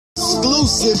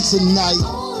exclusive tonight,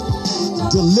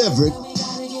 delivered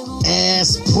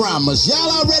as promised.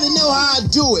 Y'all already know how I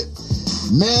do it.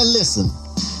 Man, listen.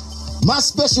 My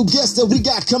special guest that we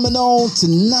got coming on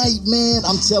tonight, man,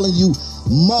 I'm telling you,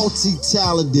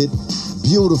 multi-talented,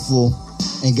 beautiful,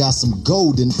 and got some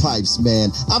golden pipes,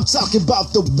 man. I'm talking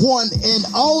about the one and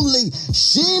only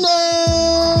Sheena.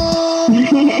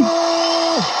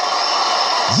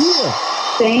 Yeah.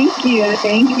 Thank you.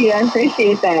 I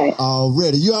appreciate that.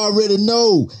 You already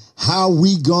know how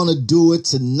we gonna do it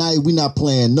tonight. We not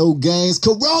playing no games.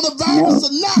 Coronavirus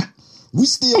or not, we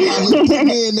still out here putting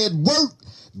in that work,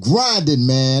 grinding,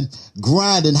 man.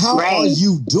 Grinding. How are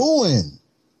you doing?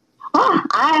 Oh,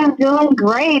 I am doing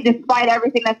great despite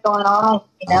everything that's going on.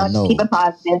 Just keep it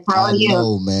positive. How are you? I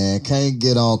know, man. Can't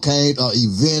get on.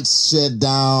 Events shut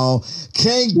down.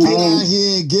 Can't get out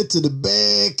here and get to the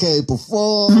bed. Can't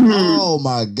perform. Mm-hmm. Oh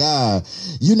my God.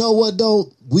 You know what though?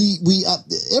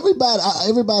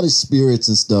 Everybody's spirits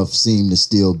and stuff seem to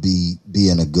still be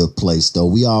in a good place though.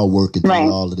 We all working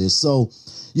through all of this. So,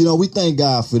 we thank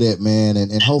God for that, man.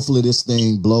 And hopefully this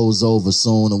thing blows over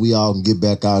soon and we all can get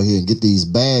back out here and get these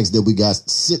bags that we got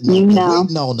sitting waiting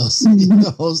on us. You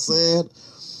know what I'm saying?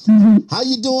 Mm-hmm. How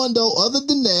you doing though? Other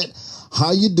than that,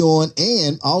 how you doing?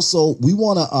 And also I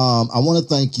want to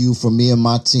thank you for me and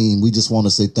my team. We just want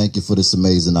to say thank you for this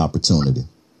amazing opportunity.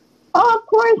 Oh, of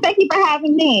course. Thank you for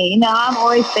having me. I'm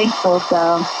always thankful.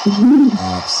 So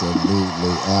absolutely.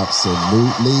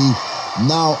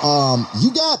 Now,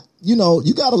 you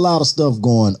got a lot of stuff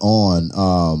going on,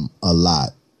 a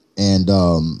lot, and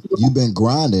you've been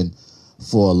grinding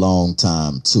for a long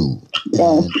time too.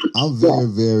 And I'm very,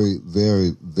 very,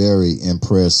 very, very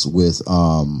impressed with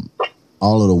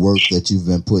all of the work that you've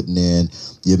been putting in.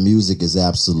 Your music is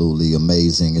absolutely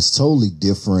amazing. It's totally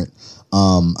different.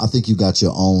 I think you got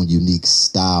your own unique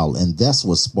style, and that's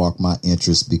what sparked my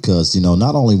interest because,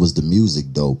 not only was the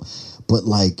music dope, but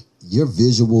like your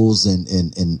visuals and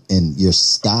your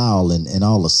style and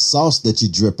all the sauce that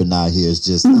you're dripping out here is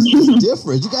just it's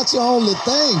different. You got your own little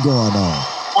thing going on.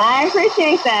 I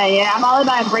appreciate that. Yeah, I'm all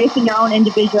about embracing your own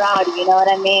individuality. You know what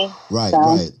I mean? Right, so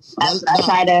right. I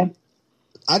try to.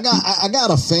 I got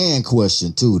a fan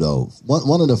question too, though.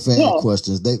 One of the fan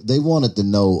questions they wanted to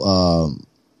know.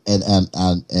 And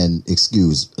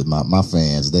excuse my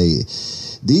fans. The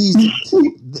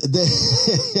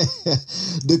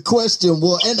question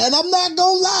was, and I'm not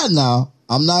gonna lie now.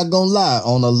 I'm not gonna lie.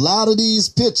 On a lot of these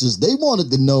pictures, they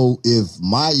wanted to know if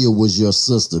Maya was your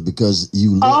sister because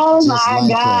you look just like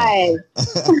God.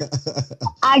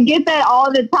 I get that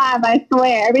all the time. I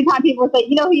swear. Every time people say,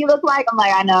 "You know who you look like," I'm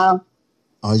like, "I know."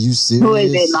 Are you serious? Who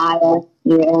is it, Maya?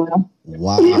 Yeah.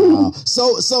 Wow.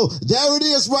 So there it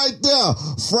is right there.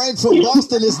 Frank from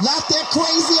Boston is not that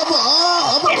crazy of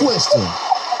a question.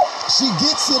 She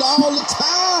gets it all the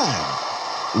time.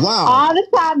 Wow. All the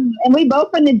time. And we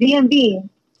both from the DMV.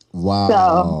 Wow.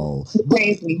 So it's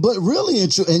crazy. But really,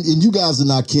 and you guys are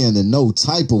not caring in no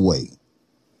type of way.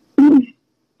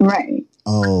 Right.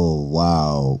 Oh,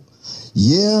 wow.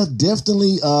 Yeah,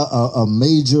 definitely a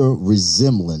major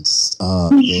resemblance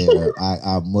there.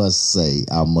 I must say.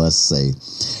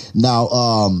 Now,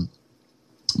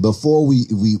 before we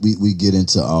get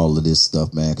into all of this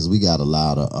stuff, man, because we got a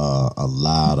lot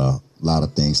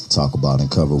of things to talk about and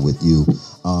cover with you.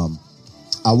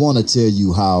 I want to tell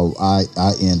you how I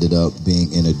ended up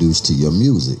being introduced to your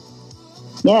music.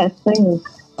 Yes, please.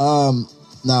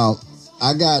 Now.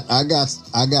 I got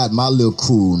my little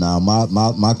crew now.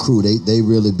 My crew, they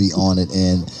really be on it,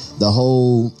 and the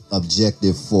whole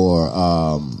objective for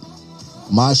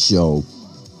my show,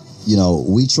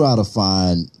 we try to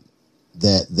find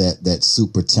that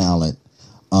super talent,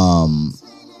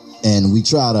 and we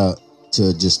try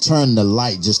to just turn the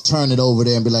light, just turn it over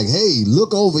there and be like, hey,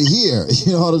 look over here.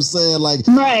 You know what I'm saying? Like,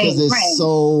 because there's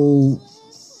so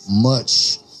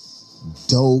much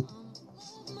dope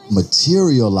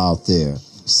material out there,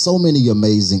 so many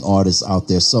amazing artists out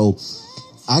there. So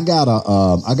I got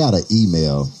an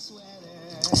email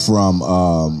from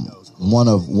one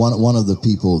of the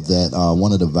people that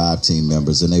one of the Vibe team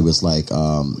members, and they was like,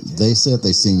 they said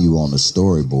they seen you on the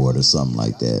storyboard or something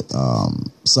like that,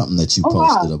 something that you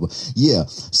posted. Wow. Yeah.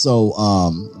 So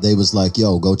they was like,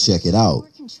 yo, go check it out.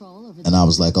 And I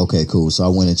was like, okay, cool. So I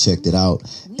went and checked it out,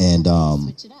 and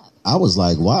I was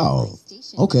like, wow.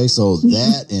 Okay, so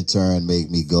that in turn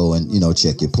made me go and,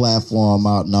 check your platform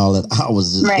out and all that. I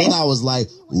was just, then I was like,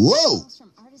 whoa.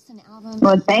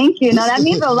 Well, thank you. No, that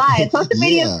means a lot. Social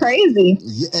media is crazy.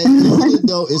 Yeah,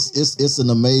 it's an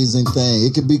amazing thing.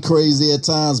 It can be crazy at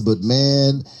times, but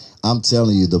man, I'm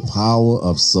telling you, the power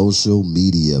of social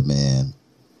media, man.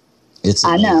 It's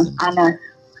amazing. I know.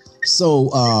 So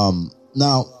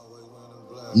now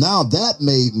that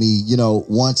made me,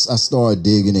 once I started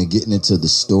digging and getting into the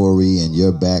story and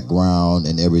your background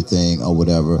and everything or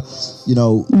whatever, you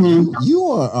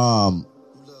are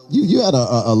you had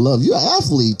a love. You're an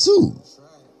athlete too.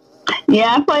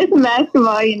 Yeah, I play some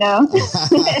basketball,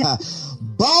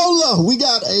 Baller. We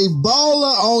got a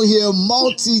baller on here,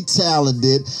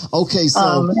 multi-talented. Okay,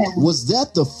 so was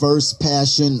that the first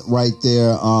passion right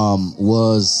there?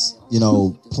 Was,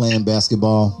 playing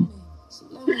basketball?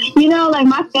 Like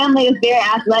my family is very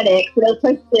athletic, so they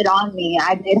pushed it on me.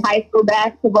 I did high school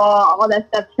basketball, all that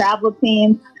stuff, travel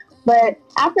teams. But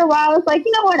after a while, I was like,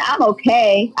 you know what? I'm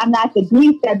okay. I'm not the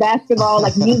beast at basketball.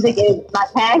 Like music is my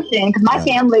passion because my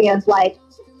family is like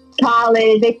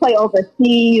college. They play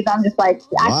overseas. I'm just like,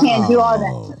 I can't do all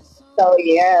that. So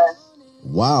yeah.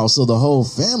 Wow. So the whole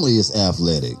family is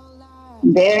athletic.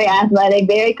 Very athletic,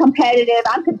 very competitive.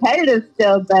 I'm competitive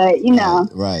still, but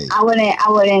right. I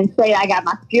wouldn't say I got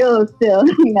my skills still.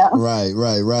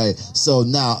 Right. So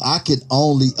now I could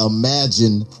only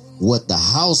imagine what the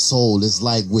household is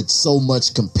like with so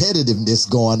much competitiveness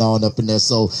going on up in there.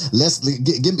 So let's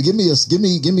give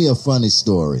me a funny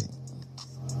story.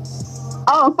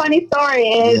 Oh, funny story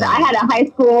is I had a high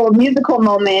school musical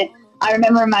moment. I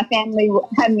remember my family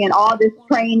had me in all this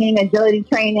training, agility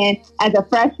training as a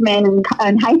freshman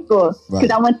in high school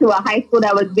because I went to a high school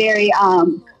that was very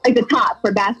like the top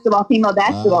for basketball, female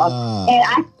basketball, and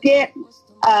I skipped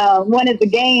one of the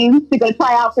games to go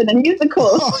try out for the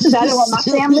musical because I didn't want my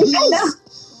family to know.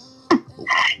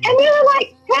 And they were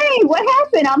like, "Hey, what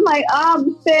happened?" I'm like,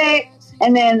 "I'm sick."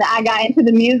 And then I got into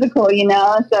the musical,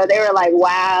 so they were like,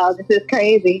 "Wow, this is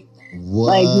crazy." What?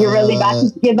 Like, you're really about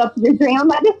to give up your dream. I'm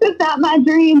like, this is not my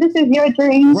dream. This is your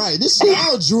dream. Right. This is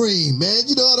your dream, man.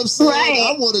 You know what I'm saying? Right.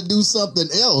 I want to do something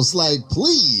else. Like,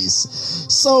 please.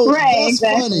 So that's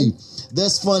funny.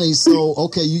 That's funny. So,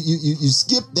 okay, you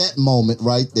skipped that moment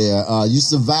right there. You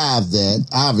survived that,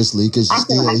 obviously, because you're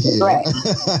still here. Right.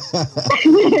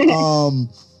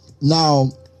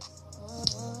 Now,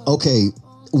 okay,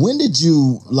 when did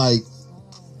you,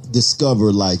 discover,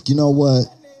 you know what?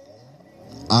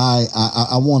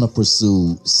 I want to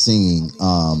pursue singing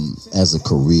as a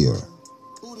career.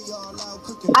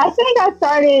 I think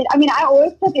I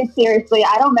always took it seriously.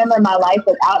 I don't remember my life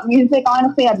without music,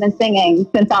 honestly. I've been singing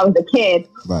since I was a kid.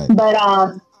 Right. But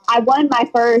I won my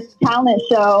first talent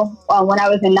show when I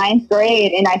was in 9th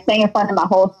grade, and I sang in front of my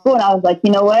whole school, and I was like,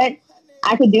 you know what?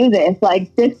 I could do this.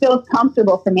 Like, this feels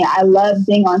comfortable for me. I love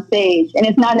being on stage. And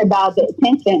it's not about the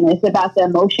attention. It's about the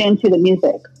emotion to the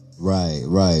music.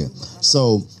 Right.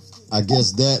 So I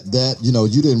guess that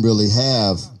you didn't really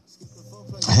have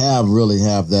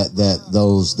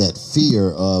that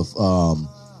fear of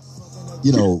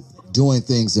doing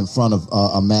things in front of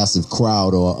a massive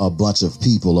crowd or a bunch of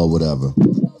people or whatever,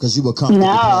 because you were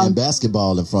comfortable playing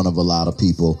basketball in front of a lot of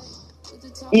people.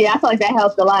 Yeah, I feel like that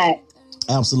helped a lot.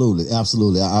 Absolutely.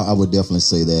 I would definitely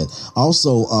say that.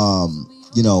 Also,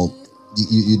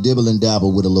 you dibble and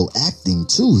dabble with a little acting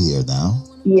too here now.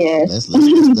 Yes.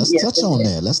 Let's touch on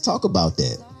that. Let's talk about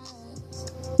that.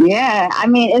 Yeah,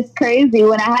 it's crazy.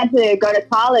 When I had to go to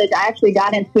college, I actually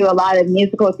got into a lot of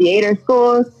musical theater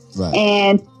schools. Right.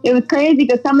 And it was crazy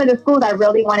because some of the schools I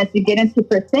really wanted to get into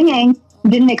for singing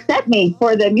didn't accept me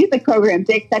for the music program.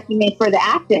 They accepted me for the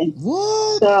acting.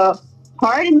 What? So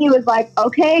part of me was like,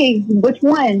 okay, which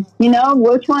one?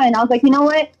 Which one? I was like, you know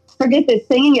what? Forget this.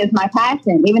 Singing is my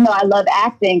passion. Even though I love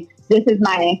acting, this is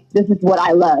what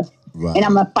I love. Right. And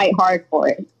I'm going to fight hard for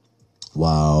it.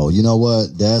 Wow. You know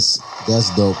what? That's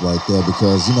dope right there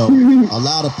because, a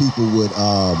lot of people would,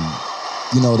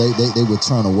 they would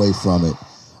turn away from it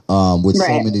with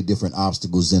so many different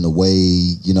obstacles in the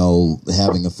way,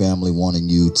 having a family wanting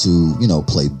you to,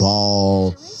 play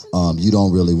ball. You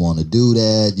don't really want to do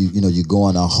that. You're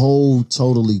going a whole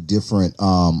totally different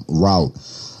route.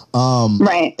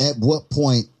 Right. At what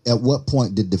point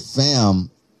did the fam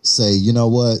say, you know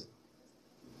what?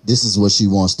 This is what she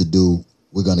wants to do.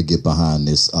 We're going to get behind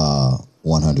this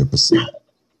 100%.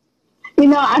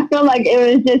 I feel like it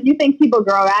was just, you think people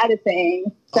grow out of things,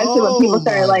 especially when people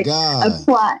start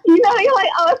apply. You're like,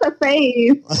 oh, it's a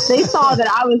phase. They saw that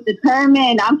I was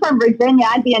determined. I'm from Virginia.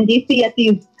 I'd be in DC at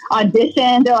these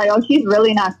auditions. They're like, oh, she's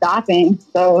really not stopping.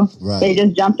 So they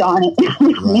just jumped on it.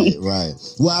 Right.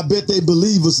 Well, I bet they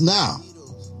believe us now.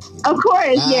 Of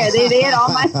course, yeah. They did all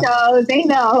my shows. They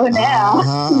know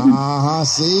now.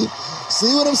 See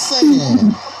what I'm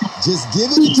saying? Just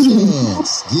give it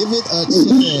a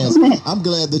chance. I'm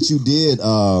glad that you did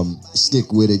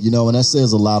stick with it, and that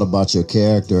says a lot about your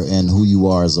character and who you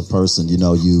are as a person.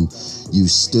 You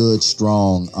stood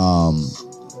strong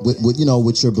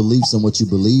with your beliefs and what you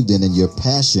believed in and your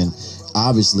passion,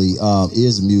 obviously,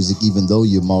 is music. Even though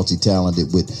you're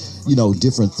multi-talented with,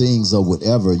 different things or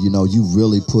whatever, you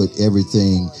really put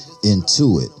everything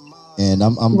into it. And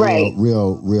I'm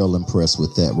real impressed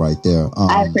with that right there.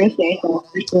 I appreciate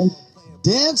that.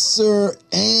 Dancer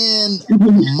and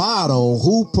model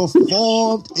who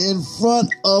performed in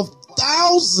front of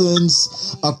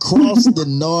thousands across the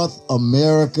North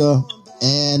America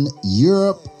and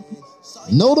Europe.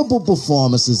 Notable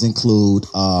performances include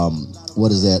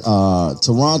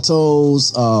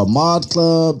Toronto's Mod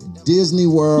Club, Disney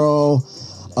World,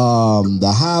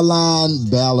 the Highline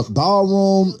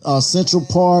Ballroom, Central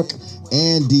Park,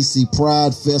 and DC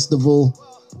Pride Festival.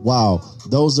 Wow,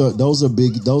 those are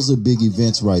big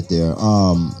events right there.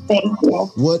 Thank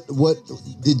you. What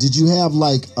did you have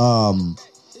like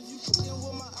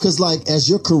because like as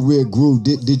your career grew,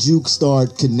 did you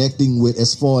start connecting with,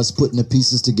 as far as putting the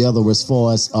pieces together, as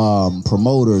far as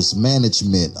promoters,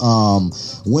 management?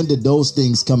 When did those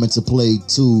things come into play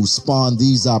to spawn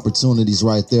these opportunities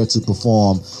right there to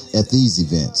perform at these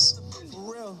events?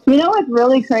 You know what's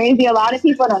really crazy? A lot of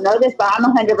people don't know this, but I'm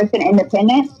 100%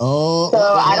 independent. Oh, so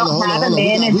I don't have a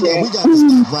manager. We got to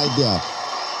stop right there.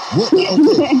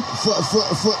 Okay.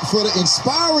 For the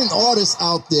inspiring artists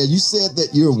out there, you said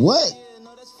that you're what?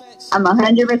 I'm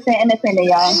 100% independent,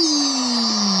 y'all.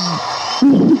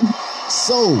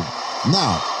 So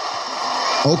now,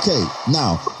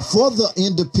 for the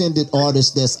independent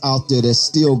artist that's out there that's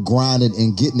still grinding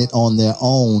and getting it on their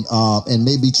own, and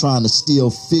maybe trying to still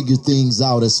figure things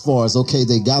out as far as, okay,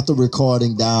 they got the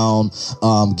recording down,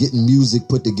 getting music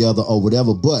put together or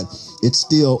whatever, but it's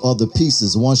still other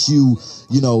pieces. Once you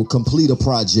complete a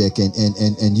project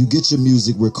and you get your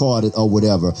music recorded or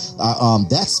whatever,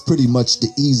 that's pretty much the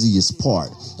easiest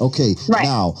part. Okay, right.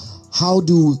 Now, how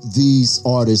do these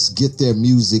artists get their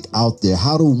music out there?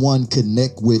 How do one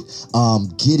connect with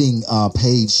getting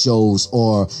paid shows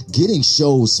or getting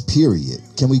shows, period?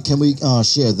 Can we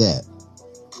share that?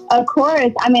 Of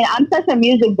course. I mean, I'm such a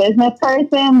music business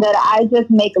person that I just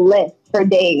make lists for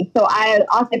days. So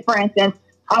I'll say, for instance,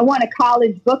 I want a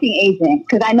college booking agent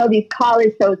because I know these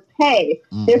college shows pay.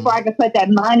 Mm-hmm. Therefore, I can put that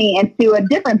money into a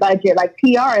different budget like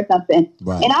PR or something.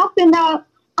 Right. And I'll send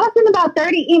about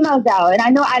 30 emails out. And I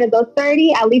know out of those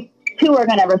 30, at least 2 are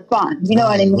going to respond. You know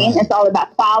what I mean? Right. It's all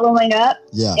about following up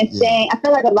and saying, I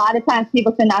feel like a lot of times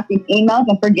people send out these emails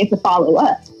and forget to follow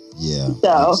up. Yeah,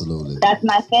 so absolutely. That's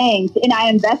my thing. And I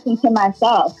invest into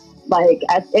myself. Like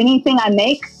anything I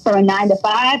make from a 9 to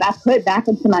 5, I put back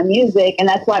into my music, and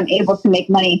that's why I'm able to make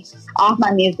money off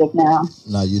my music now.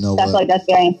 Now you know that's that's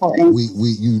very important. We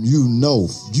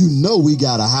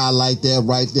gotta highlight that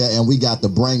right there, and we got to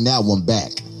bring that one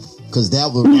back because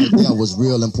that was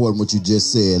real important. What you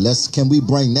just said. Can we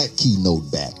bring that keynote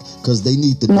back? Because they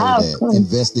need to know that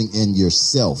investing in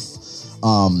yourself.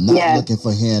 Not looking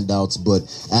for handouts, but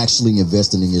actually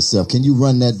investing in yourself. Can you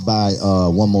run that by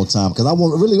one more time? Because I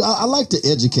like to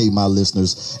educate my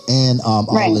listeners and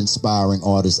all inspiring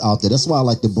artists out there. That's why I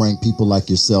like to bring people like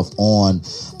yourself on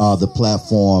the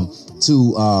platform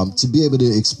to be able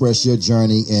to express your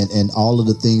journey and all of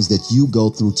the things that you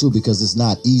go through too, because it's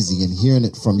not easy. And hearing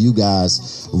it from you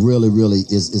guys really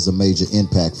is a major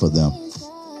impact for them.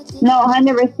 No,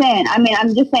 100%. I mean,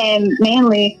 I'm just saying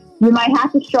mainly, you might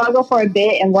have to struggle for a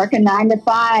bit and work a 9 to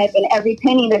 5, and every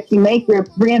penny that you make, you're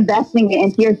reinvesting it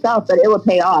into yourself, but it will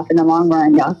pay off in the long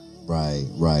run, y'all.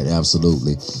 Right,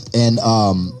 absolutely. And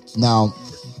now,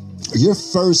 your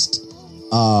first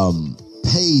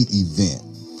paid event.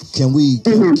 Can we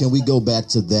go back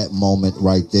to that moment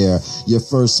right there? Your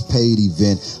first paid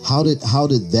event. How did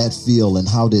that feel, and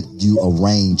how did you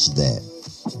arrange that?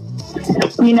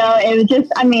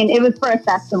 It was for a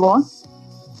festival.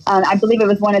 I believe it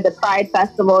was one of the Pride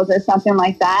festivals or something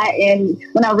like that. And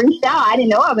when I reached out, I didn't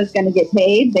know I was going to get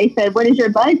paid. They said, "What is your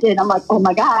budget?" I'm like, "Oh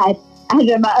my God." I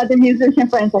had my other musician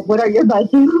friends like, "What are your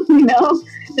budgets?"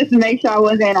 Just to make sure I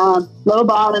wasn't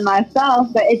lowballing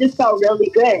myself. But it just felt really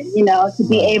good, to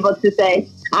be able to say,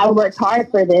 I worked hard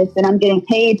for this and I'm getting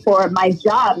paid for my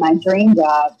job, my dream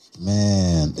job.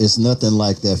 Man, it's nothing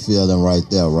like that feeling right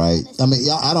there, right? I mean,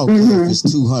 I don't care if it's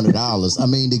 $200. I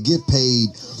mean, to get paid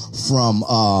from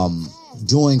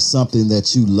doing something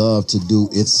that you love to do,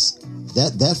 it's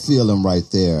that feeling right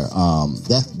there.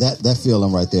 That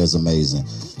feeling right there is amazing.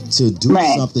 To do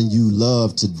something you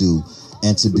love to do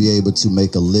and to be able to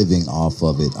make a living off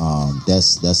of it,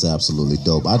 that's absolutely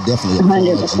dope. I definitely applaud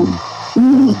you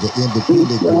on the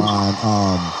independent grind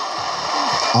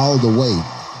all the way.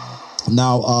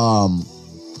 Now,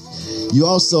 You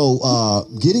also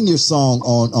getting your song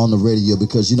on the radio,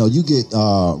 because you get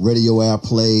radio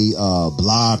airplay,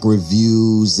 blog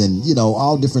reviews, and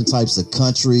all different types of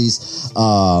countries.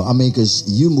 Because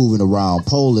you moving around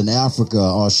Poland, Africa,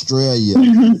 Australia,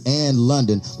 and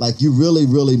London. Like, you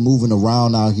really moving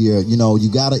around out here. You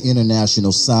got an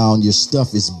international sound. Your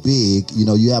stuff is big.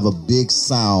 You have a big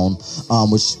sound,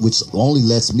 which only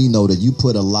lets me know that you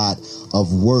put a lot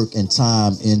of work and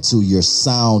time into your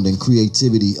sound and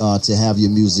creativity to have your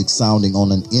music sounding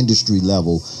on an industry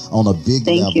level, on a big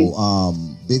level,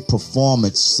 big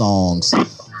performance songs.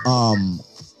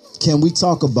 Can we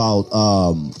talk about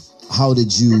how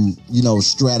did you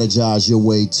strategize your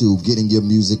way to getting your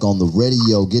music on the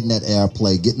radio, getting that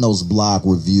airplay, getting those blog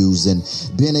reviews, and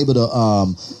being able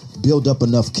to build up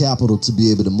enough capital to be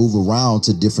able to move around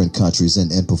to different countries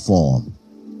and perform?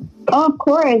 Oh, of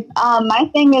course. My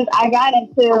thing is, I got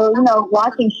into,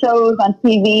 watching shows on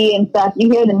TV and stuff. You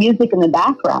hear the music in the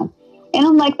background. And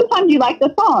I'm like, sometimes you like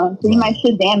the song, so you might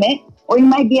Shazam it. Or you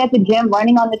might be at the gym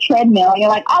running on the treadmill, and you're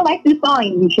like, I like this song,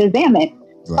 and you Shazam it.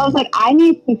 Right. So I was like, I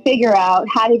need to figure out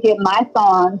how to get my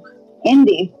songs in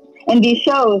these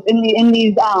shows, in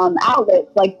these outlets,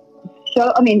 like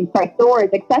stores,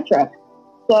 etc.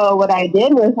 So what I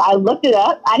did was I looked it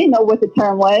up. I didn't know what the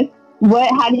term was.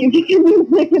 How do you get your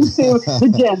music into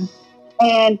the gym?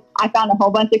 And I found a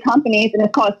whole bunch of companies, and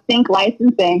it's called Sync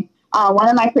Licensing. One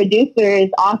of my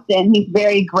producers, Austin, he's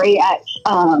very great at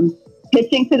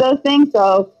pitching to those things.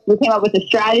 So we came up with a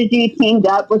strategy, teamed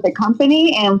up with a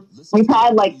company, and we've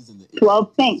had like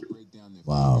 12 syncs.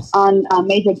 Wow. On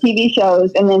major TV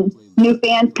shows, and then new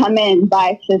fans come in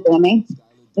by Shazamming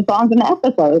the songs in the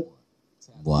episode.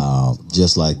 Wow,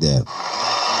 just like that.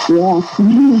 Yeah.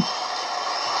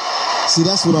 See,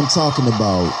 that's what I'm talking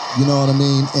about. You know what I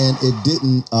mean? And it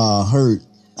didn't hurt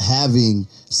having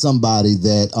somebody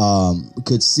that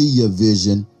could see your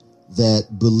vision,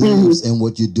 that believes in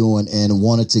what you're doing and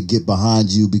wanted to get behind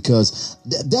you, because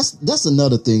that's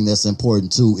another thing that's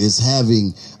important too, is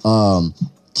having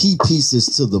key pieces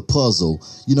to the puzzle,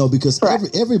 because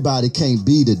everybody can't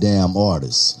be the damn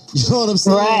artist. You know what I'm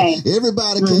saying? Right.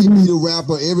 Everybody can't be the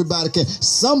rapper. Everybody can't.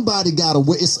 Somebody got to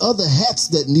wear. It's other hats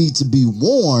that need to be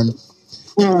worn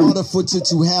in order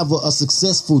to have a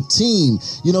successful team.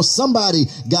 Somebody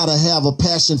got to have a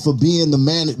passion for being a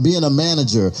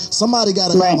manager. Somebody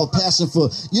got to have a passion for,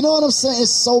 you know what I'm saying?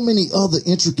 It's so many other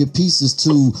intricate pieces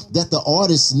that the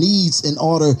artist needs in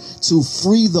order to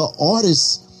free the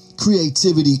artist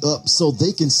creativity up so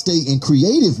they can stay in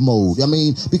creative mode.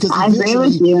 Because I agree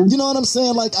with you. You know what I'm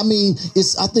saying? I think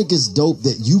it's dope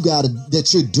that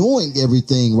you're doing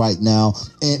everything right now,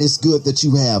 and it's good that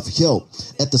you have help.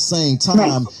 At the same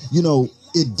time,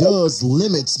 it does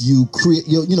limit you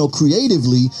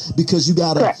creatively, because you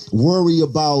gotta worry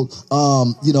about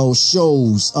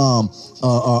shows.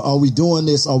 Are we doing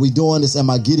this? Are we doing this? Am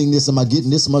I getting this? Am I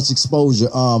getting this much exposure?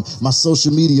 My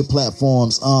social media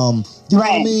platforms. You know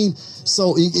what I mean?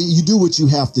 So you do what you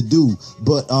have to do,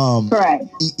 but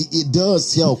it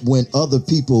does help when other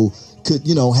people could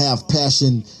have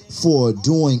passion for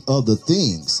doing other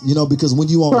things. Because when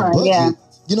you on a budget,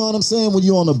 you know what I'm saying? When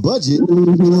you're on a budget,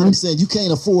 you know what I'm saying? You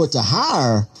can't afford to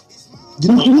hire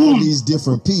all these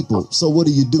different people. So what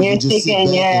do? You just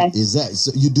sit back.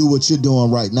 So you do what you're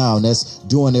doing right now, and that's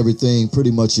doing everything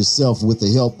pretty much yourself with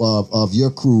the help of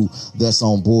your crew that's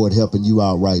on board helping you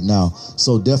out right now.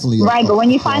 So definitely but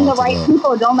when you find the right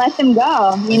people, don't let them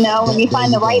go. When you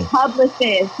find the right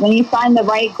publicist, when you find the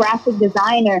right graphic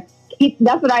designer,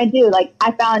 that's what I do. Like,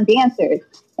 I found dancers,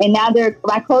 and now they're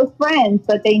my close friends,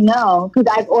 but they know,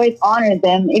 because I've always honored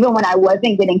them. Even when I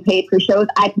wasn't getting paid for shows,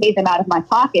 I paid them out of my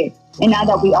pocket. And now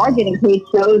that we are getting paid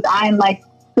shows, I'm like,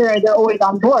 sure, they're always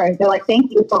on board. They're like,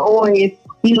 thank you for always,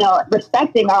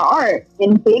 respecting our art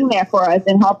and being there for us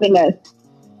and helping us.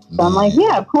 So I'm like,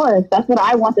 yeah, of course. That's what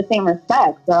I want, the same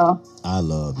respect. So I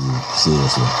love you.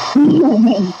 Seriously.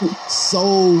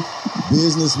 So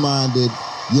business-minded.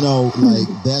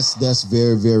 That's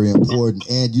very, very important.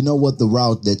 And you know what? The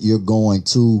route that you're going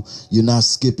to, you're not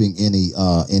skipping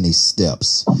any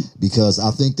steps, because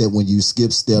I think that when you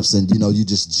skip steps and, you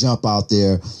just jump out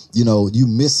there, you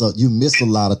miss a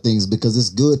lot of things, because it's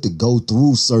good to go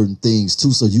through certain things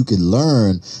too, so you can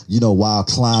learn, while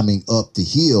climbing up the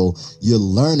hill, you're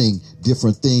learning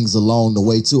different things along the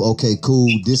way too. Okay, cool.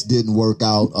 This didn't work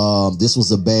out. This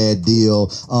was a bad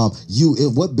deal.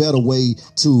 What better way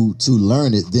to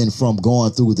learn it than from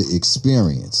going through the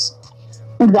experience?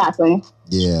 Exactly.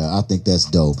 Yeah, I think that's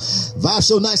dope. Vibe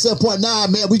Show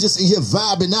 97.9, man. We just in here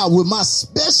vibing out with my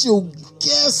special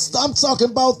guest. I'm talking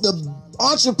about the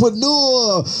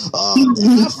entrepreneur,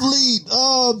 athlete,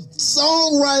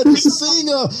 songwriter,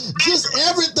 singer, just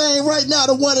everything right now.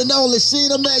 The one and only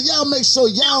Sheena, man. Y'all make sure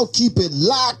y'all keep it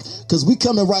locked because we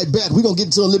coming right back. We're going to get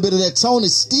into a little bit of that Tony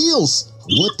Steals.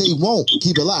 What they want.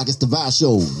 Keep it locked. It's the Vibe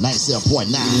Show 97.9.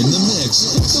 In the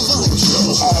mix. It's the Vibe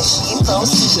Show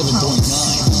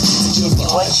 97.9. Give you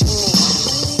what you need.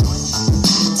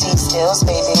 T Steals,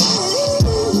 baby.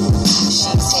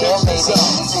 She's here, baby.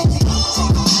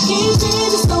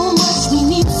 There's so much, we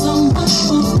need someone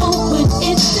who won't put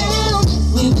it down.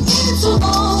 We've been getting too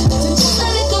long, so just let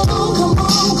it go.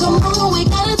 Come on, we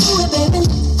gotta do it, baby.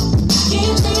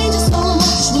 There's so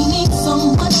much, we need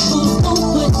someone who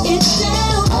won't put it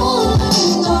down. All I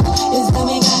know is that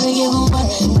we gotta give them what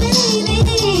they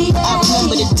need. I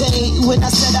remember the day when I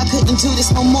said I couldn't do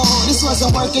this no more. This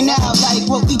wasn't working out like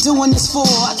what we doing this for.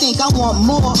 I think I want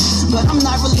more, but I'm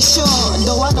not really sure.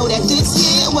 Though I know that this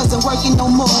here wasn't working no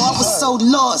more. I was so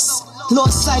lost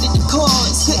sight of the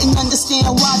cause. Couldn't understand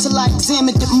why till I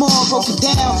examined it more. Broke it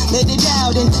down, let it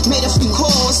out, and made a few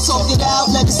calls. Talked it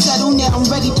out, let it settle, now I'm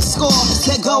ready to score.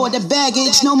 Let go of the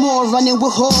baggage, no more running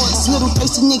with hordes. Little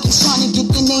thirsty niggas trying to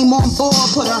get their name on board.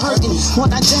 Put a hurting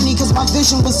on our journey cause my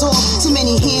vision was off. Too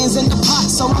many hands in the pot,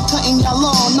 so I'm cutting y'all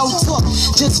off. No talk,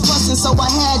 just fussing, so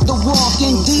I had to walk.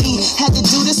 Indeed, had to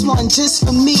do this one just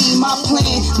for me. My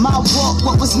plan, my walk,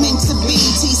 what was meant to be.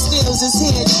 T Steals is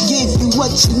here to give you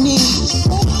what you need.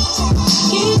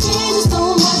 Can't change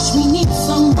so much, we need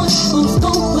someone who's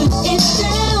gon' put it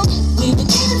down. We've been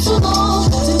getting too long,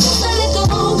 so just let it go.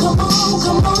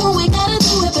 Come on, we gotta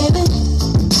do it, baby.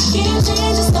 Can't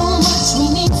change so much, we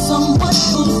need someone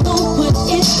who's gon' put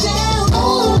it down.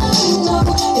 All I know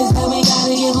is that we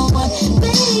gotta give them what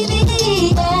they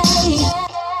need.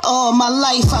 All my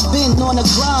life I've been on the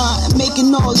grind,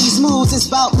 making all these moves, it's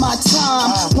about my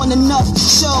time. Won enough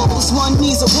shows, won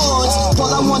these awards.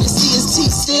 All I wanna see is T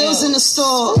Steals in the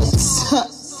stores.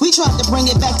 We tried to bring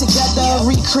it back together,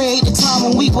 recreate the time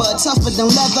when we were tougher than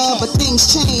leather, but things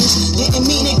changed, didn't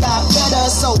mean it got better.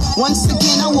 So once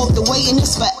again I walked away and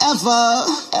it's forever.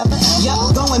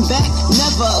 Yup, going back,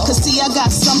 never. Cause see I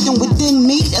got something within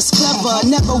me that's clever.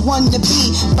 Never one to be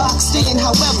boxed in,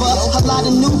 however, a lot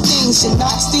of new things should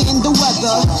not stand the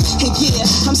weather. And yeah,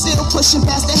 I'm still pushing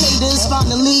past the haters,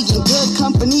 finally in good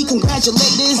company,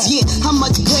 congratulators. Yeah, I'm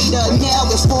much greater now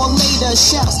with 4 later.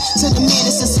 Shouts to the man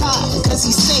that's high, cause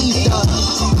he's saved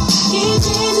us. Can't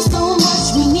change so much,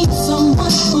 we need someone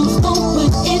who's gon'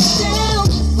 put it down.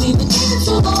 We've been getting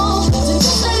too long, so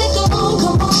just let it go.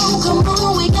 Come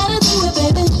on, we gotta do it,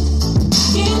 baby.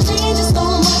 Can't change so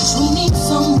much, we need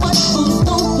someone who's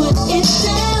gon' put it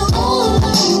down. All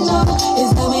I know is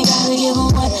that we gotta give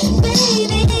them what they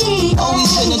need.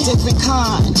 Always been a different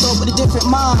kind, thought with a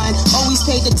different mind. Always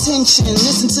paid attention,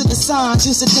 listen to the signs.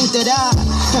 Used to think that I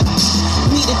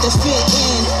needed to fit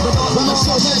in, but all Vibe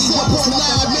Show along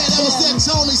 97.9, man, that was that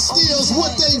Tony Steals.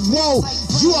 What they want,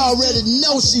 you already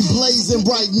know she blazing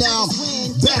right now.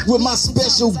 Back with my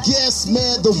special guest,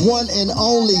 man, the one and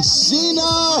only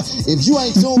Sheena. If you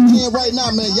ain't tuned in right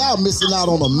now, man, y'all missing out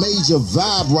on a major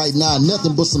vibe right now.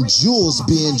 Nothing but some jewels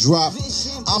being dropped.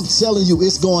 I'm telling you,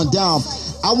 it's going down.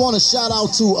 I want to shout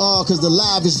out to, because the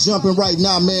live is jumping right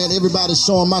now, man. Everybody's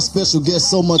showing my special guest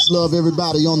so much love.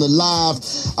 Everybody on the live.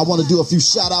 I want to do a few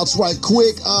shout outs right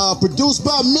quick. Produced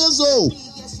by Mizzo,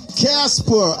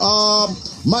 Casper,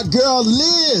 my girl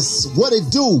Liz, what it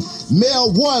do?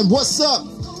 Mel One, what's up?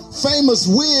 Famous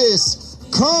Wiz,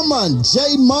 Carmen,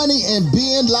 J Money, and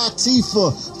Ben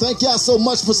Latifah. Thank y'all so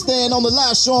much for staying on the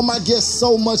live, showing my guests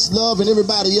so much love, and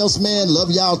everybody else, man, love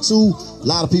y'all too. A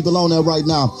lot of people on there right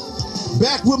now.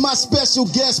 Back with my special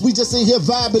guest. We just in here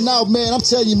vibing out, man. I'm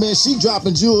telling you, man, she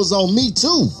dropping jewels on me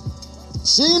too.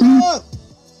 Sheena.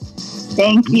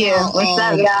 Thank you. What's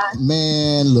up, y'all?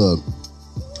 Man, look.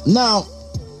 Now,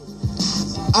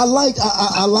 I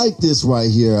like this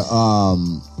right here.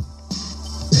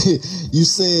 You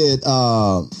said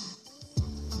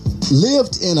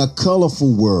lived in a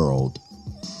colorful world.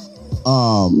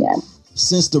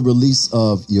 Since the release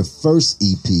of your first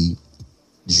EP,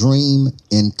 Dream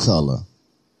in Color.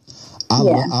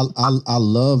 I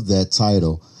love that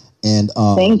title. And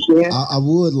thank you. I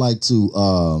would like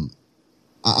to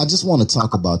I just want to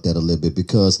talk about that a little bit,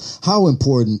 because how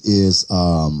important is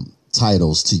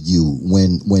titles to you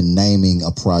when naming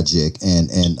a project, and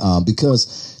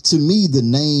because to me the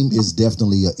name is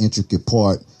definitely an intricate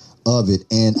part of it,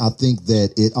 and I think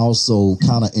that it also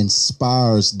kind of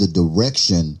inspires the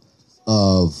direction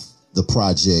of the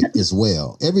project as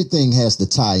well. Everything has to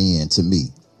tie in to me.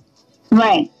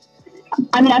 Right.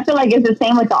 I mean, I feel like it's the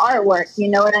same with the artwork. You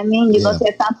know what I mean? You look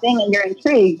at something and you're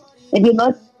intrigued. If you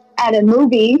look at a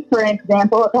movie, for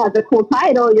example, if it has a cool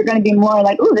title, you're going to be more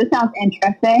like, ooh, this sounds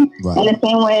interesting. Right. And the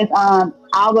same with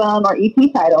album or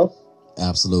EP titles.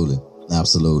 Absolutely.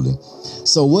 Absolutely.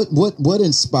 So what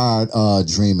inspired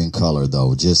Dream in Color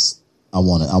though? Just I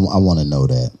want to know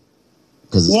that.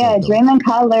 Yeah, so Dream in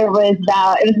Color it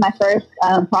was my first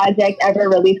project ever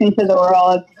releasing to the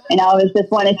world, and I was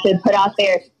just wanted to put out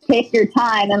there, take your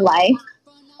time in life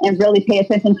and really pay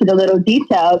attention to the little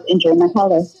details in Dream in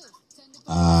Color.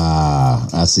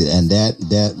 I see, and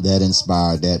that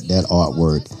inspired that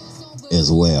artwork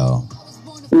as well.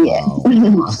 Yeah.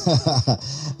 Wow.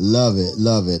 Love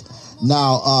it.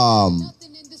 Now,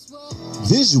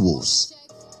 visuals.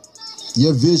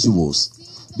 Your visuals.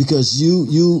 Because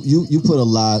you put a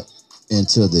lot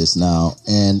into this now,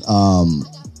 and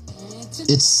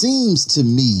it seems to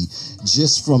me,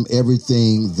 just from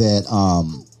everything that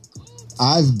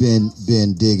I've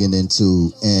been digging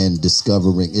into and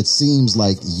discovering, it seems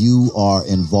like you are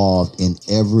involved in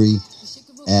every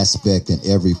aspect and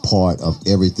every part of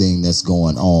everything that's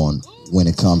going on when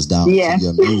it comes down to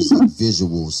your music,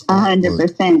 visuals.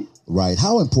 100%. Right.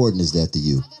 How important is that to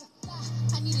you?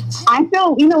 I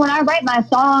feel, when I write my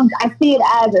songs, I see it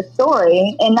as a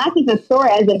story, and not just a story,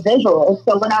 as a visual.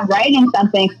 So when I'm writing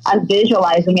something, I'm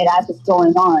visualizing it as it's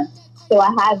going on. So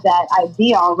I have that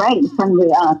idea already from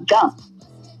the jump.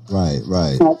 Right.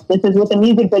 This is what the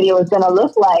music video is going to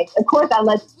look like. Of course, I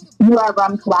let whoever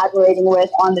I'm collaborating with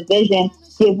on the vision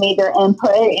give me their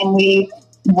input, and we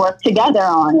work together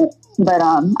on it. But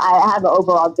I have an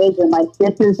overall vision. Like,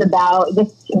 this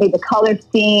should be the color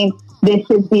scheme. This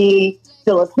should be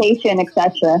the location,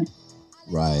 etc.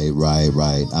 Right.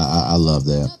 I love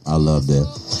that.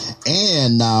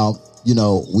 And now,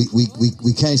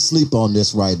 we can't sleep on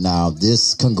this right now.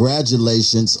 This,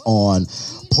 congratulations on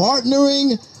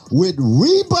partnering with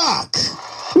Reebok.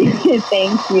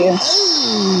 Thank you.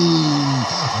 Hey,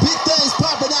 big things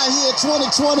popping out here in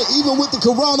 2020, even with the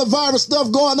coronavirus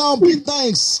stuff going on. Big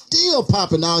things still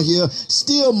popping out here,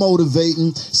 still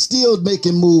motivating, still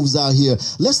making moves out here.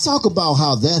 Let's talk about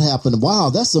how that happened. Wow,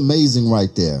 that's amazing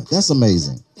right there. That's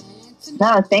amazing.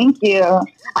 No, thank you.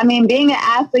 I mean, being an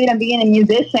athlete and being a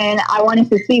musician, I wanted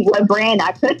to see what brand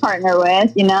I could partner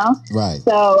with, Right.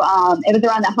 So it was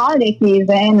around the holiday season,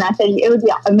 and I said it would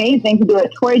be amazing to do a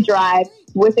toy drive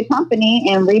with the company,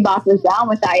 and Reebok was down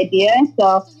with the idea.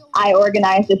 So I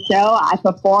organized a show. I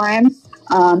performed,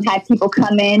 had people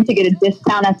come in to get a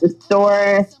discount at the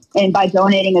store and by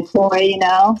donating a toy,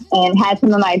 and had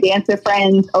some of my dancer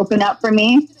friends open up for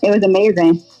me. It was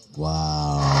amazing.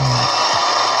 Wow.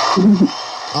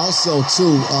 Also,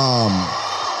 too,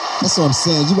 that's what I'm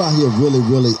saying. You out here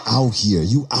really out here.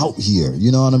 You out here.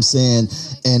 You know what I'm saying?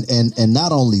 And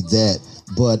not only that,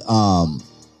 but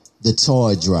the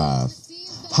toy drive.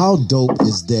 How dope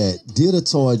is that? Did a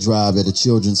toy drive at a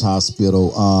children's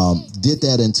hospital. Did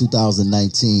that in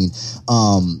 2019.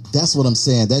 That's what I'm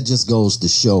saying. That just goes to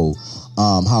show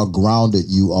how grounded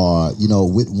you are,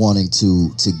 with wanting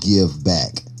to give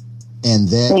back. And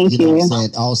that, Thank you. What I'm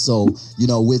saying? Also,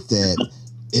 with that,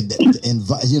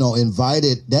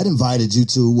 invited you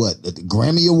to what? The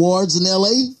Grammy Awards in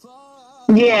LA?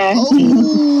 Yeah. Oh,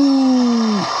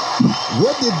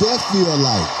 what did that feel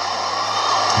like?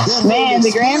 Man, the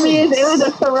Grammys, it was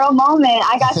a surreal moment.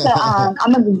 I got to,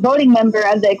 I'm a voting member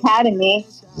of the Academy.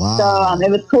 Wow. So it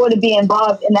was cool to be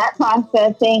involved in that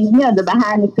process, seeing, the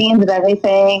behind the scenes of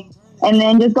everything. And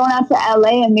then just going out to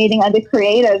LA and meeting other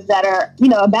creatives that are,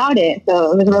 about it.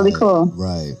 So it was really cool.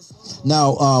 Right.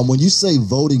 Now, when you say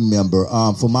voting member,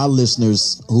 for my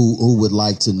listeners who would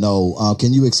like to know,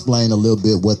 can you explain a little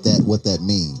bit what that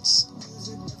means?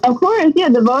 Of course, yeah.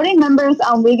 The voting members,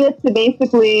 we get to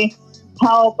basically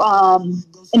help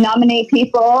nominate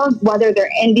people, whether they're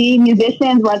indie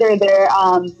musicians, whether they're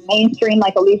mainstream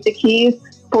like Alicia Keys,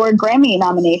 for Grammy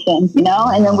nominations, And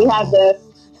then we have the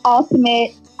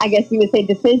ultimate, I guess you would say,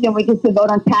 decision. We get to vote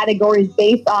on categories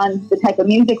based on the type of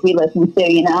music we listen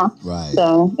to, Right.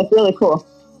 So it's really cool.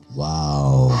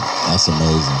 Wow. That's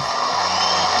amazing.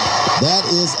 That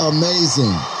is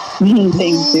amazing.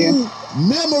 Thank you.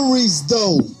 Memories,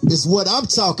 though, is what I'm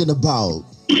talking about.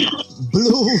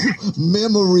 Blue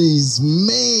Memories,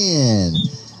 man.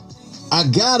 I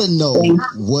gotta know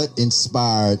what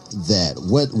inspired that.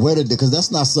 Where did, because that's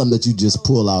not something that you just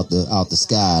pull out the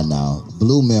sky now.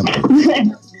 Blue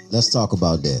Memories. Let's talk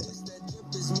about that.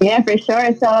 Yeah, for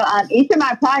sure. So each of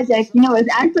my projects,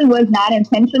 it was not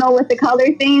intentional with the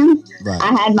color themes. Right.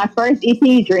 I had my first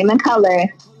EP, Dream in Color.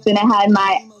 Then I had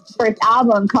my first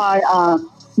album called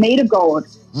Made of Gold.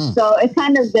 So it's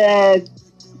kind of the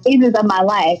phases of my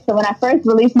life. So when I first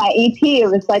released my EP, it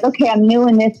was like, okay, I'm new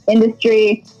in this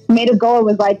industry. Made a Goal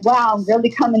was like, wow, I'm really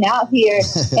coming out here.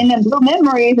 And then Blue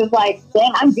Memories is like,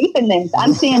 dang, I'm deep in this.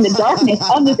 I'm seeing the darkness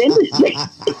of this industry.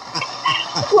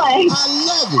 Like,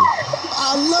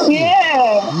 I love it.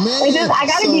 Yeah. Man, I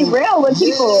gotta be real with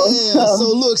people. Yeah.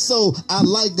 So I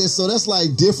like this. So that's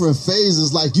like different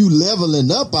phases, like you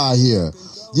leveling up out here.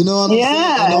 You know what I'm saying?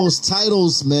 And those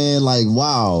titles, man, like,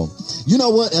 wow. You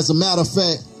know what? As a matter of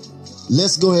fact,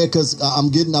 let's go ahead, because I'm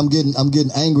getting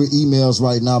angry emails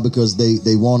right now because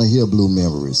they want to hear Blue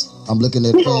Memories. I'm looking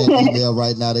at fan email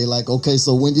right now. They like, okay,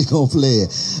 so when you gonna play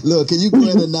it? Look, can you go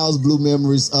ahead and announce Blue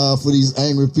Memories for these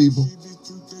angry people?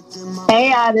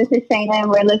 Hey, this is Shayna, and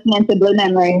we're listening to Blue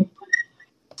Memories.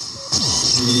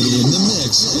 In the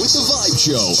mix with the Vibe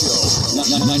Show.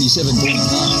 97.9.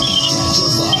 Catch a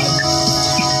Vibe.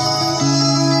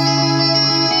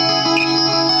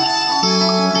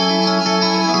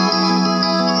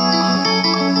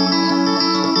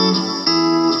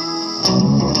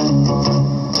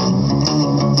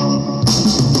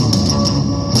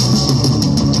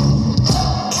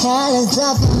 Colors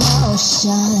of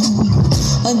emotion,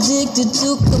 addicted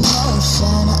to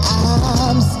commotion.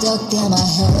 I'm stuck in my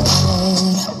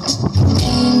head.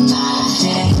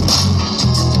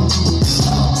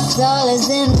 Soul is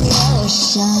in the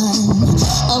ocean.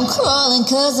 I'm crawling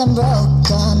 'cause I'm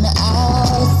broken.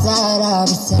 Outside I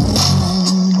pretend.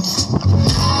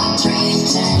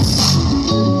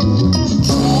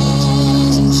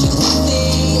 Can't you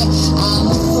see I'm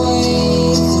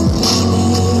afraid to be me?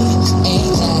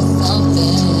 Ain't that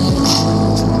something?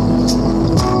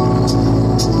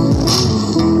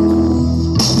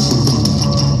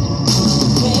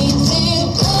 Painted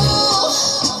blue,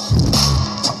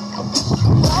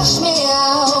 wash me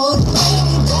out, bring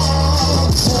me back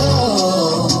to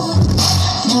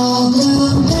no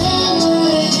blue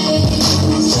memories.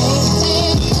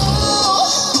 Painted blue,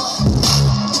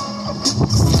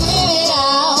 scream it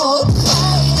out,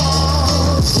 cry it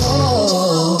out to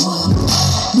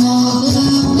no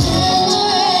blue memories.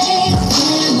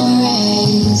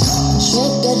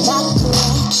 Triggered by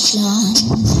correction,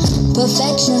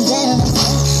 perfection's in an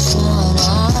obsession.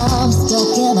 I'm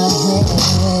stuck in my head.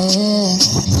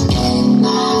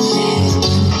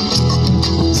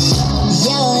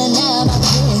 Yelling at my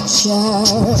picture.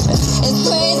 It's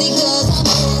crazy 'cause I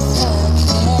miss her.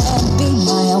 Can't be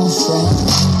my own friend.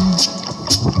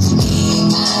 Be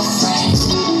my friend.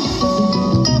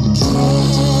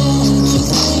 Can't you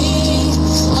see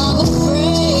I'm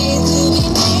afraid to be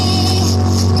me?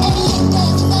 Ain't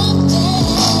that something?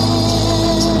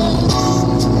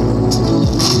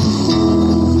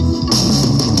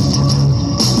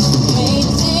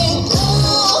 Painted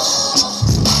blue,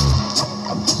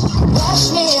 wash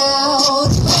me out,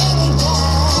 bring me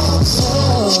back to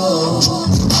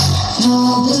no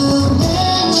blue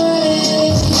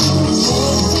memories.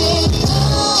 Painted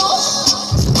blue,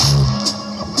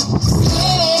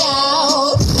 scream it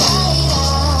out, cry it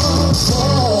out to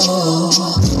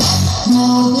no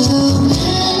blue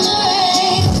memories.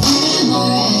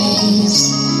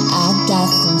 I got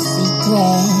some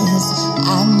secrets, I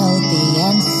know the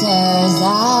answers.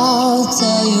 I'll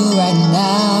tell you right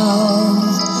now.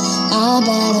 I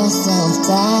battle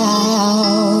self-doubt.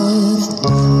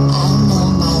 I know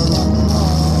my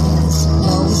limits,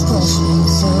 always push me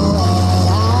to it.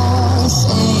 I'll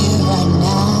say it right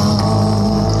now.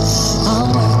 I'm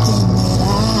working it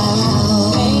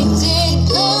out. Painted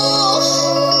blue,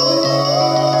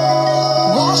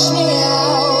 wash me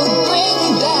out, bring me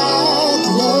back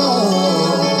low.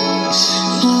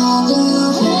 No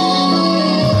blue memories.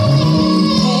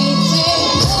 Painted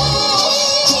blue,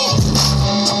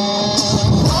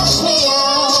 wash me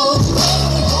out, bring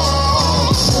me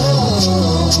back low.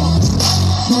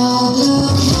 No blue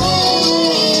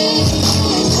memories.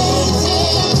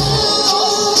 Painted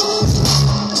blue,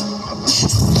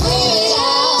 scream it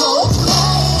out,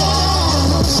 cry it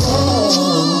out low.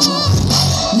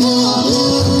 No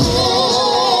blue memories.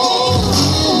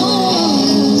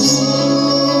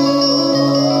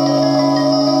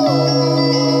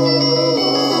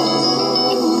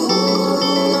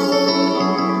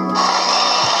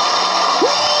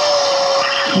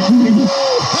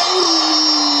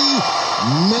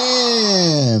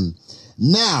 Man,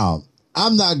 now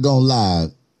I'm not gonna lie.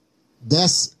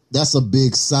 That's a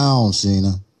big sound,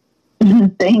 Sheena.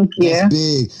 Thank you. That's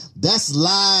big. That's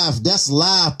live. That's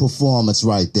live performance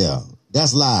right there.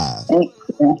 That's live. Thank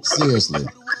you. Seriously.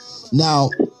 Now,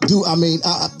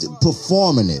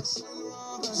 performing it.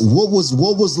 What was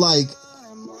like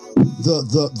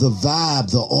the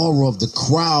vibe, the aura of the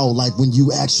crowd, like when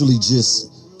you actually just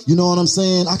You know what I'm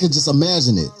saying? I could just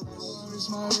imagine it.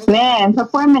 Man,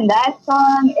 performing that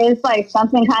song is like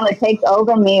something kind of takes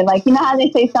over me. Like, you know how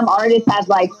they say some artists have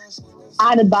like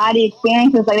out of body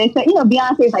experiences? Like they say, you know,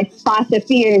 Beyonce is like Sasha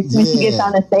Fierce when she gets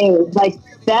on the stage. Like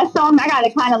that song, I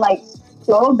gotta kind of like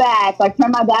go back, like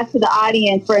turn my back to the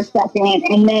audience for a second,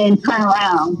 and then turn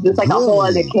around. It's like a whole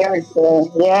other character.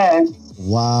 Yeah.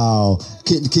 Wow.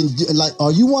 Can like,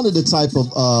 are you one of the type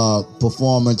of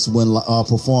performers when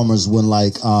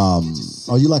like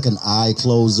are you like an eye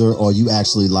closer, or you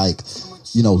actually like,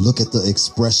 you know, look at the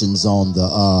expressions on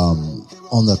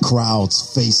the crowd's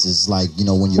faces, like, you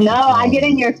know, when you're performing? I get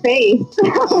in your face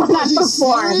when I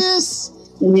perform. Serious?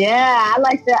 Yeah, I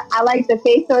like the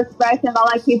facial expressions. I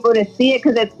like people to see it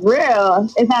because it's real.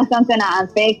 It's not something I'm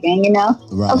faking, you know?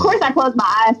 Right. Of course, I close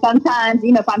my eyes sometimes,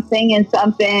 you know, if I'm singing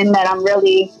something that I'm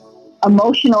really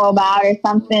emotional about or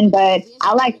something, but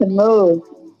I like to move.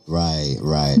 Right.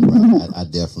 I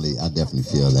definitely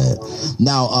feel that.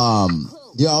 Now,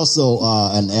 you're also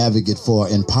an advocate for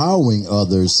empowering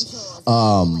others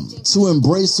to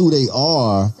embrace who they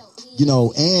are, you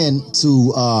know, and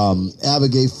to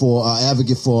advocate for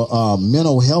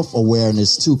mental health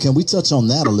awareness too. Can we touch on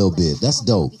that a little bit? That's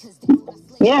dope.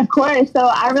 Yeah, of course. So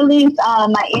I released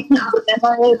my EP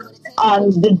Memories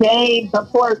the day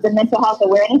before the Mental Health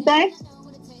Awareness Day.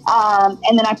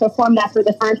 And then I performed that for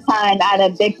the first time at a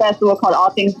big festival called All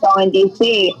Things Go in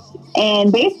DC.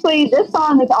 And basically this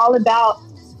song is all about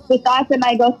the thoughts that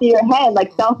might go through your head,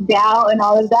 like self-doubt and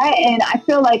all of that. And I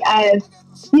feel like as,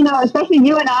 you know, especially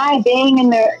you and I being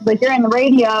you're in the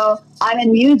radio, I'm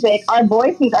in music, our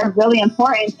voices are really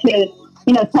important to,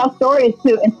 you know, tell stories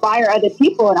to inspire other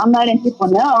people. And I'm letting people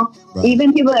know,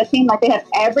 even people that seem like they have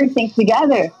everything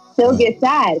together still get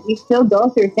sad. You still go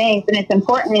through things, and it's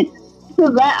important to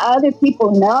let other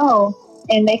people know,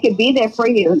 and they could be there for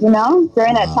you, you know,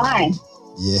 during that time.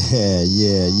 Yeah.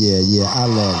 I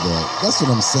love that. That's what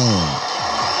I'm saying.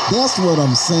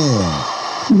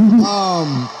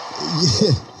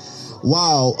 Yeah.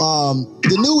 Wow.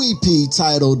 The new EP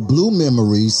titled Blue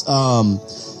Memories,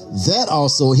 that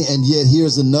also, and yet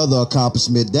here's another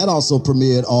accomplishment, that also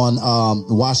premiered on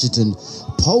the Washington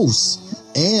Post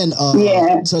and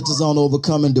touches on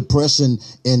overcoming depression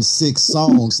in 6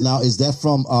 songs. Now, is that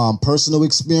from personal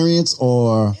experience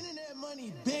or?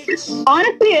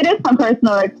 Honestly, it is from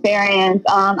personal experience.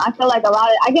 I feel like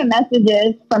I get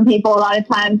messages from people a lot of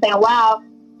times saying, wow,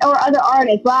 or other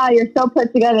artists, wow, you're so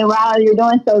put together, wow, you're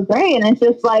doing so great. And it's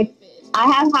just like, I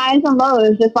have highs and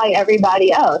lows just like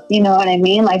everybody else. You know what I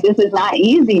mean? Like, this is not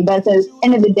easy, but at the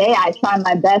end of the day, I try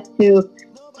my best to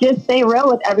just stay real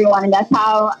with everyone, and that's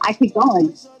how I keep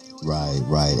going.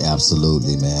 Right.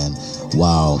 Absolutely, man.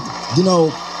 Wow. You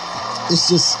know, it's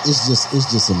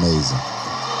just amazing.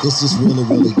 It's just really,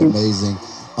 really amazing.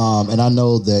 And I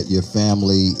know that your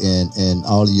family and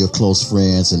all of your close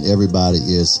friends and everybody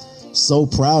is so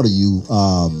proud of you,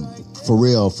 for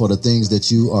real, for the things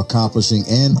that you are accomplishing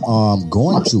and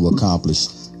going to accomplish.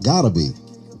 Gotta be.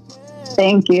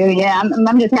 Thank you. Yeah,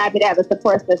 I'm just happy to have a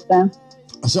support system.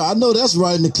 So I know that's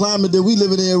right in the climate that we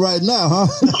living in right now, huh?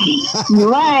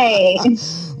 Right.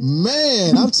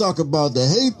 Man, I'm talking about the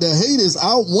hate. The hate is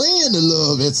outweighing the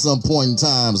love at some point in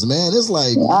times, man. It's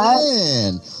like,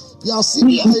 man, y'all see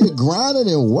me out here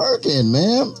grinding and working,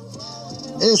 man.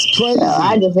 It's crazy. So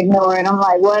I just ignore it. I'm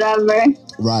like, whatever.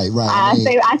 Right.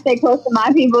 I stay close to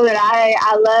my people that I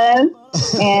love,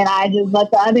 and I just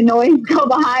let the other noise go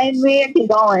behind me and keep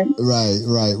going. Right.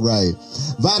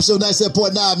 Vibe Show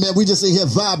 97.9, man. We just in here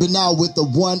vibing now with the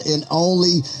one and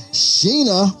only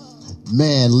Sheena.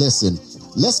 Man, listen.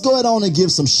 Let's go ahead on and give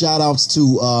some shout outs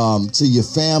to your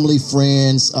family,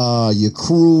 friends, your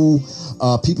crew,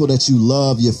 people that you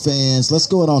love, your fans. Let's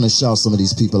go ahead on and shout some of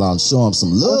these people out and show them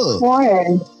some love. Of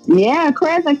course. Yeah, of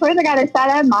course. I got to shout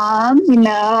out Mom. You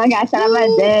know, I got to shout out my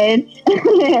dad.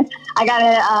 I got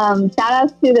to shout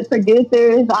outs to the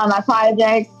producers on my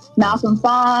project, Malcolm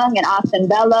Song and Austin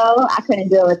Bello. I couldn't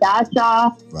do it without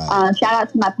y'all. Right. Shout out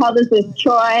to my publicist,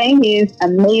 Troy. He's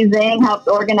amazing. Helped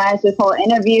organize this whole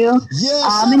interview.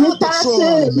 Yeah, and shout out to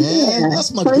Troy, man.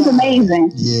 That's my Troy's guy.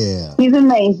 Amazing. Yeah. He's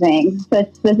amazing. Such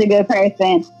a good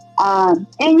person.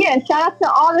 And yeah, shout out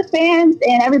to all the fans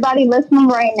and everybody listening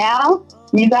right now.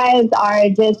 You guys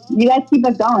keep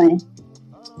us going.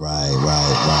 Right.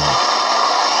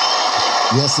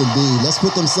 Yes, indeed. Let's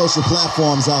put them social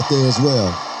platforms out there as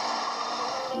well.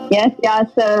 Yes, y'all.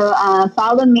 So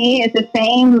follow me. It's the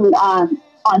same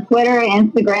on Twitter,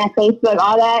 Instagram, Facebook,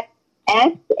 all that.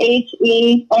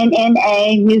 SHENNA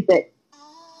Music.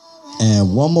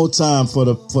 And one more time for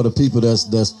the people that's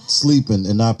sleeping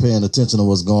and not paying attention to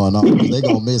what's going on, they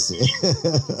gonna miss it.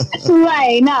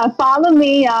 Right. Now follow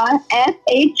me on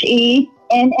SHENNA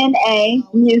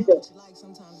Music.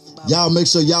 Y'all make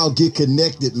sure y'all get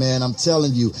connected, man. I'm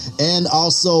telling you. And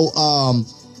also,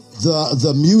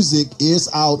 the music is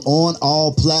out on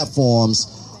all platforms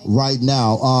right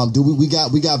now. We got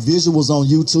visuals on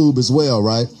YouTube as well,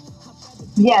 right?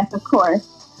 Yes, of course.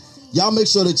 Y'all make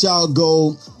sure that y'all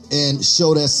go and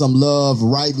show that some love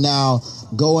right now.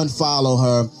 Go and follow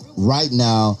her right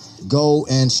now. Go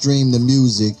and stream the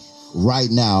music right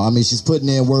now. I mean, she's putting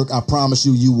in work. I promise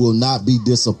you, you will not be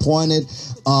disappointed.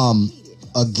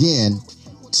 Again,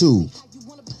 too,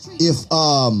 if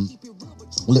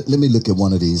let me look at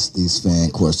one of these fan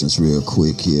questions real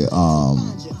quick here.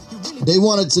 They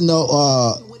wanted to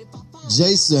know,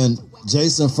 Jason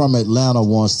from Atlanta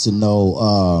wants to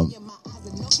know,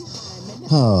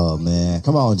 oh man,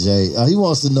 come on, Jay. He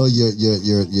wants to know your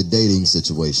dating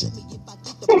situation.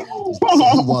 He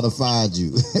want to find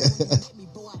you.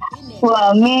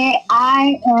 Well,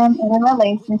 I am in a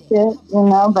relationship,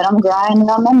 but I'm grinding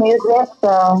on my music,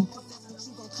 so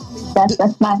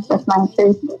that's my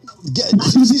truth.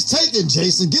 She's taking,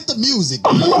 Jason. Get the music,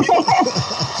 man. Go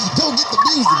get the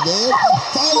music, man.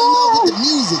 Fall in love with the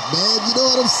music, man. You know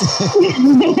what I'm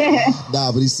saying?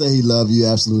 Nah, but he said he loves you.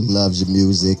 Absolutely loves your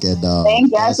music. And thank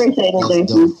you. I appreciate it,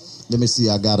 dude. Let me see.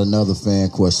 I got another fan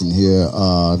question here.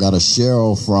 I got a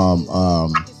Cheryl from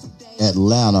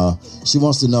Atlanta. She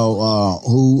wants to know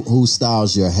who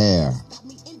styles your hair.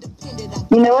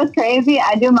 You know what's crazy?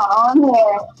 I do my own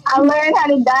hair. I learned how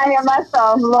to dye hair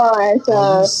myself, Lord. So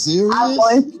are you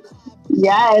serious?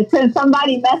 Yes, because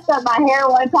somebody messed up my hair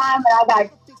one time and I got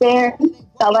scared. So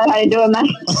I learned how to do it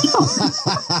myself.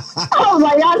 I was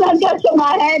like, y'all not touching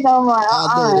my hair no more.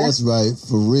 I know, that's right.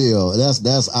 For real.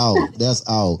 That's out. That's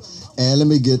out. And let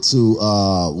me get to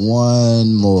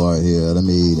one more here. Let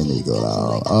me go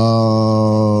down.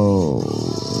 Oh,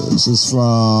 this is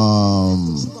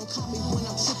from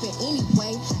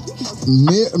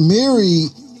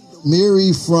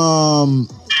Mary from,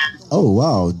 oh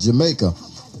wow, Jamaica.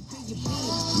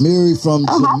 Mary from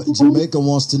Jamaica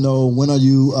wants to know, when are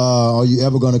you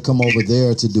ever going to come over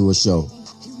there to do a show?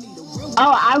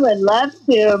 Oh, I would love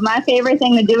to. My favorite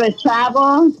thing to do is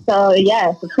travel. So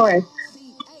yes, of course.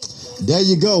 There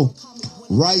you go.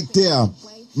 Right there.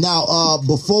 Now,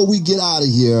 before we get out of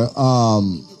here,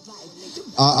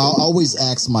 I always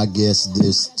ask my guests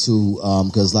this too,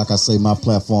 because like I say, my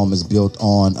platform is built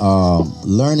on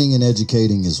learning and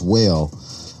educating as well.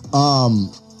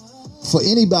 For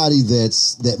anybody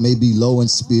that may be low in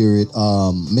spirit,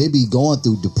 maybe going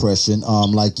through depression,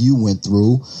 like you went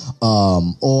through,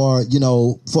 or,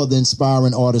 for the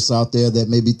inspiring artists out there that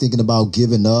may be thinking about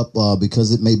giving up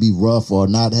because it may be rough, or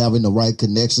not having the right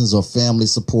connections or family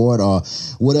support, or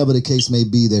whatever the case may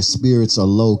be, their spirits are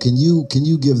low. Can you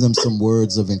give them some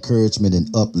words of encouragement and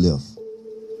uplift?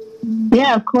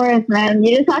 Yeah, of course, man.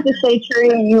 You just have to stay true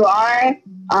to who you are.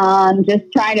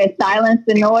 Just try to silence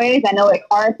the noise. I know it's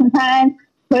hard sometimes.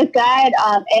 Put that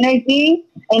energy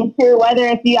into whether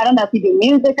I don't know if you do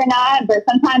music or not, but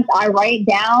sometimes I write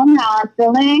down how I'm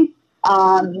feeling,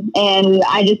 and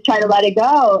I just try to let it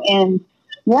go. And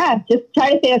yeah, just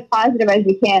try to stay as positive as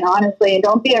you can, honestly, and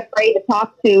don't be afraid to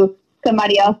talk to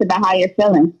somebody else about how you're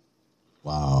feeling.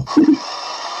 Wow.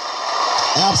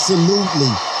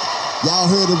 Absolutely. Y'all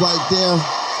heard it right there.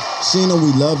 Sheena,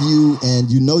 we love you, and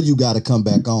you got to come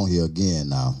back on here again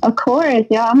now. Of course,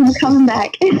 yeah, I'm coming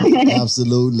back.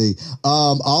 Absolutely.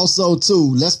 Also,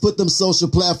 too, let's put them social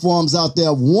platforms out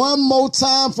there one more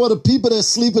time for the people that's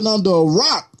sleeping under a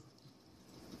rock.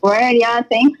 Word, y'all,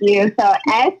 thank you. So,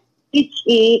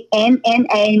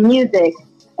 SHENNA Music,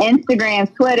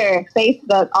 Instagram, Twitter,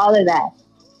 Facebook, all of that.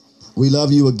 We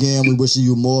love you again. We wishing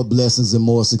you more blessings and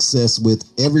more success with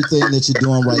everything that you're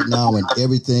doing right now and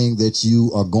everything that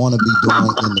you are going to be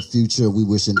doing in the future. We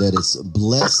wishing that it's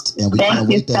blessed, and we can't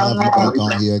wait to have you back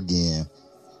on here again.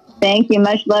 Thank you.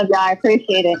 Much love, y'all. I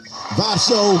appreciate it. Vibe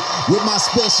Show with my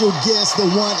special guest, the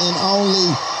one and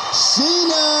only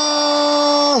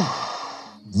Sheena.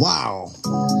 Wow.